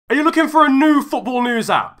Are you looking for a new football news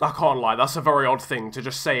app? I can't lie, that's a very odd thing to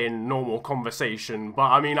just say in normal conversation, but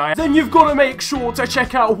I mean, then you've got to make sure to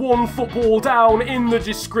check out One Football down in the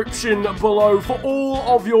description below for all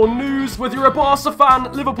of your news, whether you're a Barca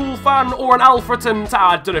fan, Liverpool fan, or an Alfreton.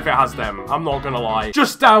 I don't know if it has them, I'm not gonna lie.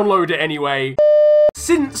 Just download it anyway.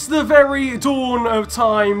 Since the very dawn of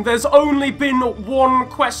time, there's only been one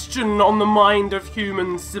question on the mind of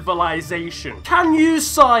human civilization. Can you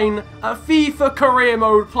sign a FIFA career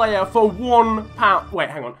mode player for £1? Wait,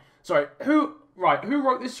 hang on. Sorry, who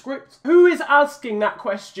wrote this script? Who is asking that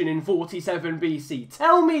question in 47 BC?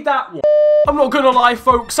 Tell me that one. I'm not gonna lie,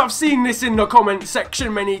 folks, I've seen this in the comment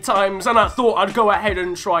section many times, and I thought I'd go ahead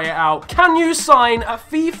and try it out. Can you sign a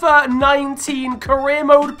FIFA 19 career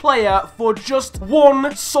mode player for just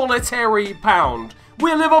 £1 solitary pound?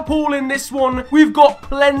 We're Liverpool in this one. We've got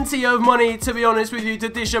plenty of money, to be honest with you, to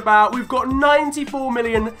dish about. We've got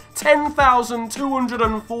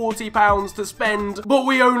 £94,010,240 to spend, but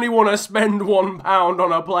we only want to spend £1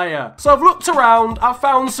 on a player. So I've looked around, I've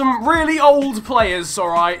found some really old players,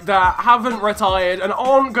 alright, that haven't retired and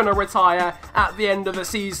aren't going to retire at the end of the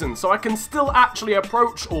season. So I can still actually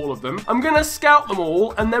approach all of them. I'm going to scout them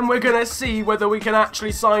all, and then we're going to see whether we can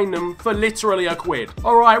actually sign them for literally a quid.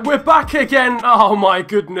 Alright, we're back again. Oh my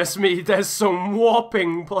goodness me, there's some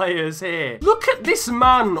whopping players here. Look at this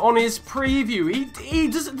man on his preview. He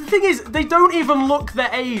does. The thing is, they don't even look their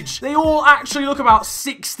age. They all actually look about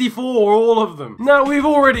 64, all of them. Now, we've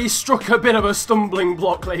already struck a bit of a stumbling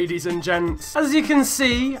block, ladies and gents. As you can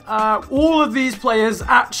see, all of these players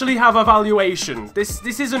actually have a valuation.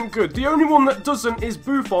 This isn't good. The only one that doesn't is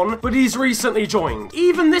Buffon, but he's recently joined.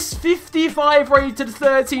 Even this 55 rated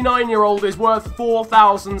 39-year-old is worth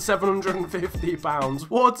 £4,750.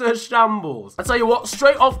 What a shambles. I tell you what,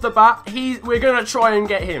 straight off the bat, we're gonna try and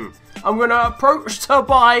get him. I'm gonna approach to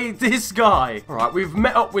buy this guy. Alright, we've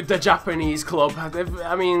met up with the Japanese club.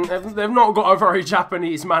 They've not got a very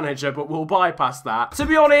Japanese manager, but we'll bypass that. To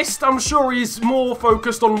be honest, I'm sure he's more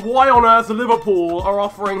focused on why on earth Liverpool are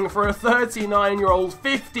offering for a 39-year-old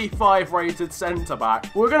 55 rated centre-back.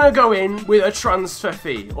 We're gonna go in with a transfer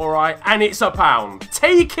fee, alright? And it's £1.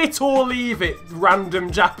 Take it or leave it, random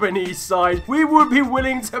Japanese side. We would be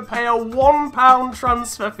willing to pay a £1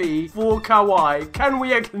 transfer fee for Kawhi. Can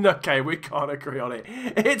we... Okay, we can't agree on it.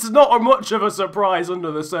 It's not much of a surprise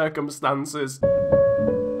under the circumstances.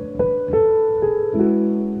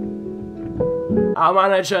 Our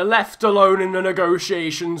manager left alone in the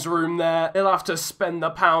negotiations room there. He'll have to spend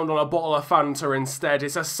the £1 on a bottle of Fanta instead.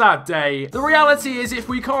 It's a sad day. The reality is, if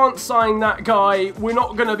we can't sign that guy, we're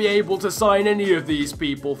not going to be able to sign any of these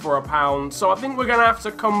people for £1. So I think we're going to have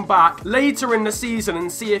to come back later in the season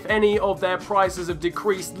and see if any of their prices have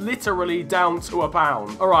decreased literally down to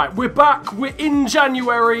 £1. Alright, we're back. We're in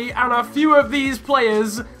January, and a few of these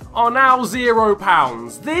players are now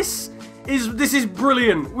 £0. This is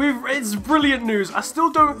brilliant. It's brilliant news. I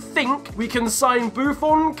still don't think we can sign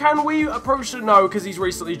Buffon. Can we approach it? No, because he's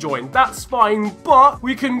recently joined. That's fine, but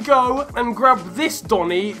we can go and grab this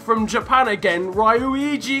Donny from Japan again,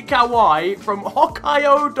 Ryuichi Kawhi from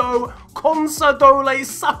Hokkaido Consadole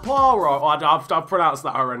Sapporo. Oh, I've pronounced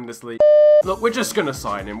that horrendously. Look, we're just going to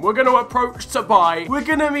sign him. We're going to approach to buy. We're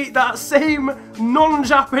going to meet that same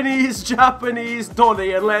non-Japanese Japanese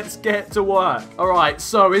Donny, and let's get to work. Alright,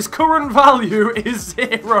 so his current value is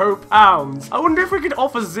 £0. I wonder if we could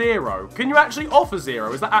offer 0. Can you actually offer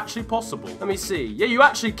 0? Is that actually possible? Let me see. Yeah, you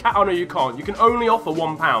actually can. Oh, no, you can't. You can only offer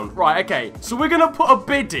 £1. Right, okay. So we're going to put a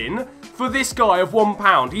bid in for this guy of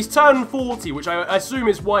 £1. He's turned 40, which I assume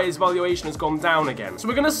is why his valuation has gone down again. So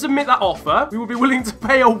we're going to submit that offer. We will be willing to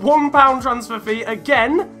pay a £1 transfer fee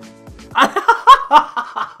again.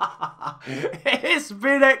 It's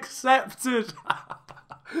been accepted.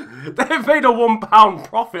 They've made a £1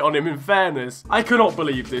 profit on him, in fairness. I cannot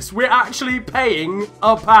believe this. We're actually paying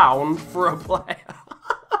 £1 for a player.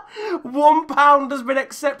 £1 has been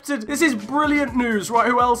accepted. This is brilliant news. Right,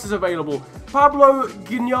 who else is available? Pablo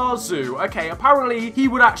Ginyazu. Okay, apparently he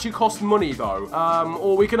would actually cost money though.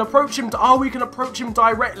 Or we can approach him. We can approach him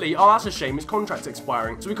directly. Oh, that's a shame. His contract's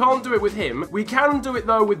expiring, so we can't do it with him. We can do it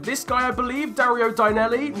though with this guy, I believe, Dario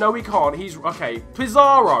Dinelli. No, we can't. He's okay.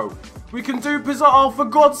 Pizarro. We can do Pizarro. Oh, for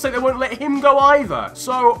God's sake, they won't let him go either.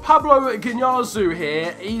 So, Pablo Ginyazu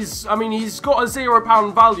here, he's got a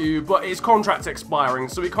 £0 value, but his contract's expiring,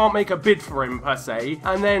 so we can't make a bid for him, per se.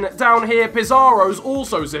 And then down here, Pizarro's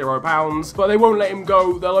also £0, but they won't let him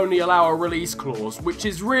go. They'll only allow a release clause, which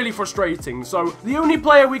is really frustrating. So, the only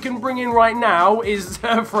player we can bring in right now is,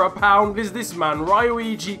 for £1, is this man,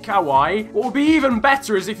 Ryuichi Kawhi. What would be even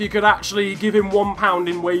better is if you could actually give him £1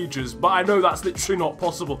 in wages, but I know that's literally not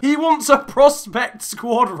possible. He wants wants a prospect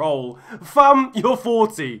squad role. Fam, you're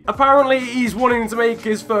 40. Apparently, he's wanting to make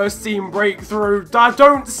his first team breakthrough. I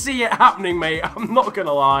don't see it happening, mate. I'm not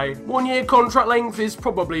gonna lie. 1 year contract length is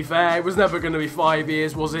probably fair. It was never gonna be 5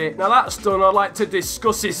 years, was it? Now that's done, I'd like to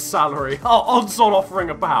discuss his salary. Oh, odds on offering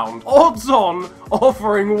 £1. Odds on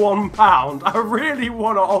offering £1. I really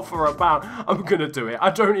want to offer £1. I'm gonna do it. I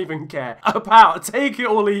don't even care. £1. Take it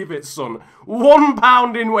or leave it, son.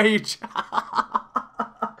 £1 in wage.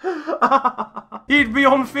 He'd be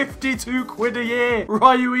on 52 quid a year.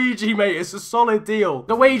 Ryuiji, mate, it's a solid deal.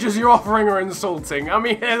 The wages you're offering are insulting. I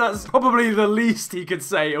mean, that's probably the least he could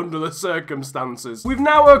say under the circumstances. We've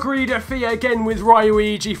now agreed a fee again with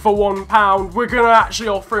Ryuiji for £1. We're gonna actually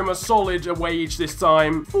offer him a solid wage this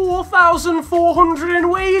time. 4,400 in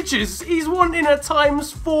wages. He's wanting a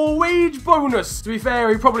 ×4 wage bonus. To be fair,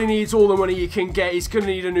 he probably needs all the money he can get. He's gonna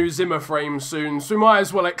need a new Zimmer frame soon, so we might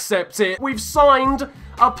as well accept it. We've signed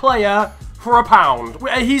a player for £1.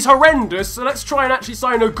 He's horrendous, so let's try and actually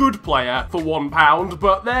sign a good player for £1.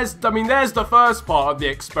 But there's the first part of the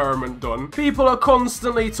experiment done. People are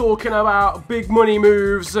constantly talking about big money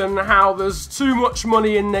moves and how there's too much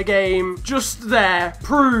money in the game. Just there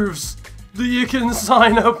proves that you can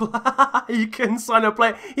sign a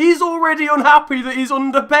player. He's already unhappy that he's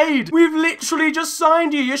underpaid. We've literally just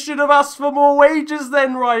signed you. You should have asked for more wages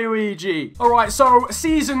then, Ryuiji. Alright, so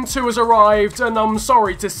Season 2 has arrived, and I'm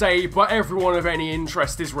sorry to say, but everyone of any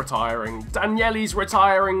interest is retiring. Daniele's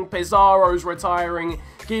retiring, Pizarro's retiring,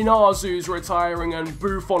 Ginazu's retiring, and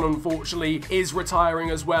Buffon, unfortunately, is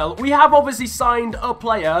retiring as well. We have obviously signed a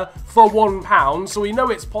player for £1, so we know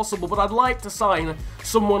it's possible, but I'd like to sign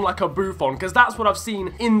someone like a Buffon, because that's what I've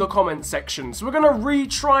seen in the comment section. So we're going to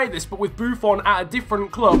retry this, but with Buffon at a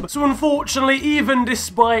different club. So unfortunately, even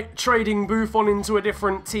despite trading Buffon into a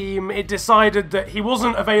different team, it decided that he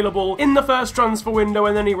wasn't available in the first transfer window,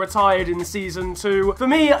 and then he retired in Season 2. For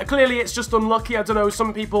me, clearly it's just unlucky. I don't know,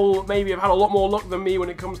 some people maybe have had a lot more luck than me when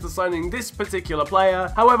it comes to signing this particular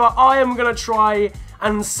player. However, I am going to try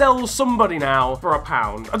and sell somebody now for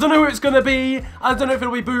 £1. I don't know who it's going to be. I don't know if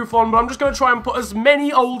it'll be Buffon, but I'm just going to try and put as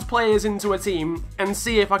many old players into a team and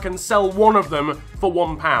see if I can sell one of them for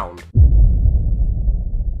 £1.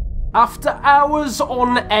 After hours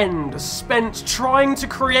on end spent trying to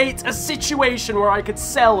create a situation where I could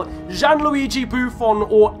sell Gianluigi Buffon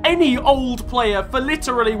or any old player for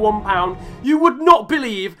literally £1, you would not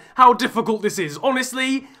believe how difficult this is.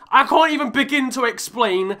 Honestly, I can't even begin to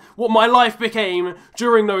explain what my life became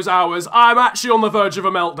during those hours. I'm actually on the verge of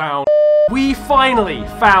a meltdown. We finally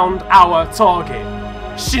found our target.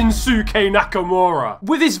 Shinsuke Nakamura.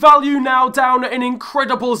 With his value now down at an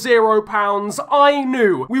incredible £0, I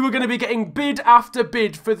knew we were going to be getting bid after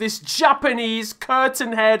bid for this Japanese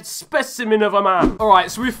curtain-haired specimen of a man.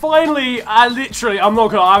 Alright, so we finally, I'm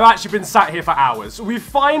not gonna, I've actually been sat here for hours. We've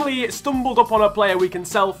finally stumbled upon a player we can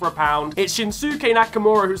sell for £1. It's Shinsuke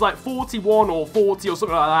Nakamura, who's like 41 or 40 or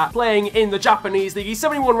something like that, playing in the Japanese league. He's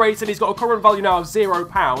 71 rated, he's got a current value now of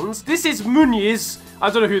 £0. This is Muniz. I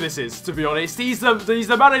don't know who this is, to be honest. He's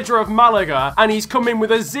the manager of Malaga, and he's come in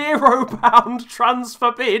with a £0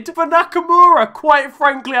 transfer bid for Nakamura. Quite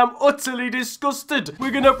frankly, I'm utterly disgusted. We're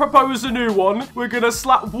going to propose a new one. We're going to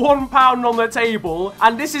slap £1 on the table,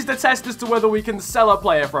 and this is the test as to whether we can sell a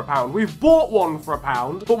player for £1. We've bought one for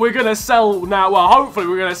 £1, but we're going to sell now. Well, hopefully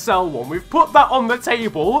we're going to sell one. We've put that on the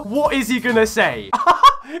table. What is he going to say?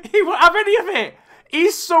 He won't have any of it.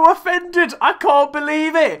 He's so offended. I can't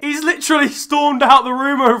believe it. He's literally stormed out the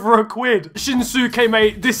room over a quid. Shinsuke,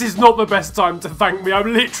 mate, this is not the best time to thank me.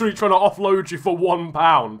 I'm literally trying to offload you for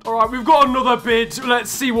 £1. All right, we've got another bid. Let's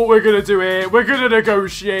see what we're going to do here. We're going to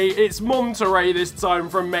negotiate. It's Monterrey this time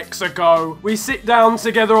from Mexico. We sit down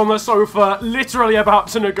together on the sofa, literally about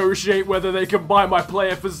to negotiate whether they can buy my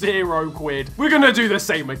player for £0. We're going to do the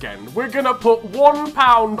same again. We're going to put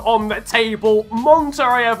 £1 on the table.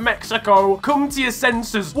 Monterrey of Mexico, come to your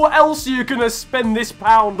senses. What else are you gonna spend this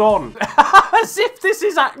 £1 on? As if this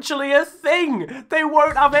is actually a thing. They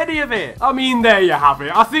won't have any of it. I mean, there you have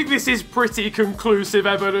it. I think this is pretty conclusive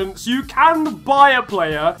evidence. You can buy a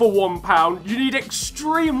player for £1. You need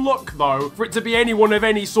extreme luck, though, for it to be anyone of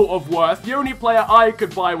any sort of worth. The only player I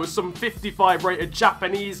could buy was some 55 rated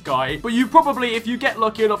Japanese guy. But you probably, if you get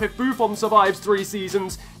lucky enough, if Buffon survives 3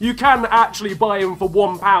 seasons, you can actually buy him for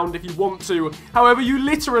 £1 if you want to. However, you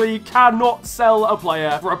literally cannot sell a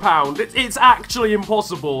player for £1. It's actually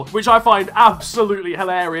impossible, which I find absolutely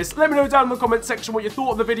hilarious. Let me know down in the comment section what you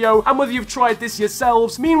thought of the video and whether you've tried this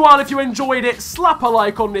yourselves. Meanwhile, if you enjoyed it, slap a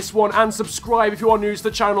like on this one and subscribe if you are new to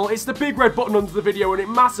the channel. It's the big red button under the video and it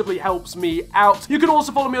massively helps me out. You can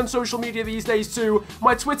also follow me on social media these days too.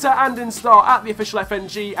 My Twitter and Insta at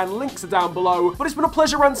 @theofficialfng, and links are down below. But it's been a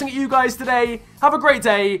pleasure ranting at you guys today. Have a great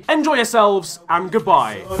day, enjoy yourselves, and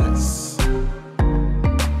goodbye.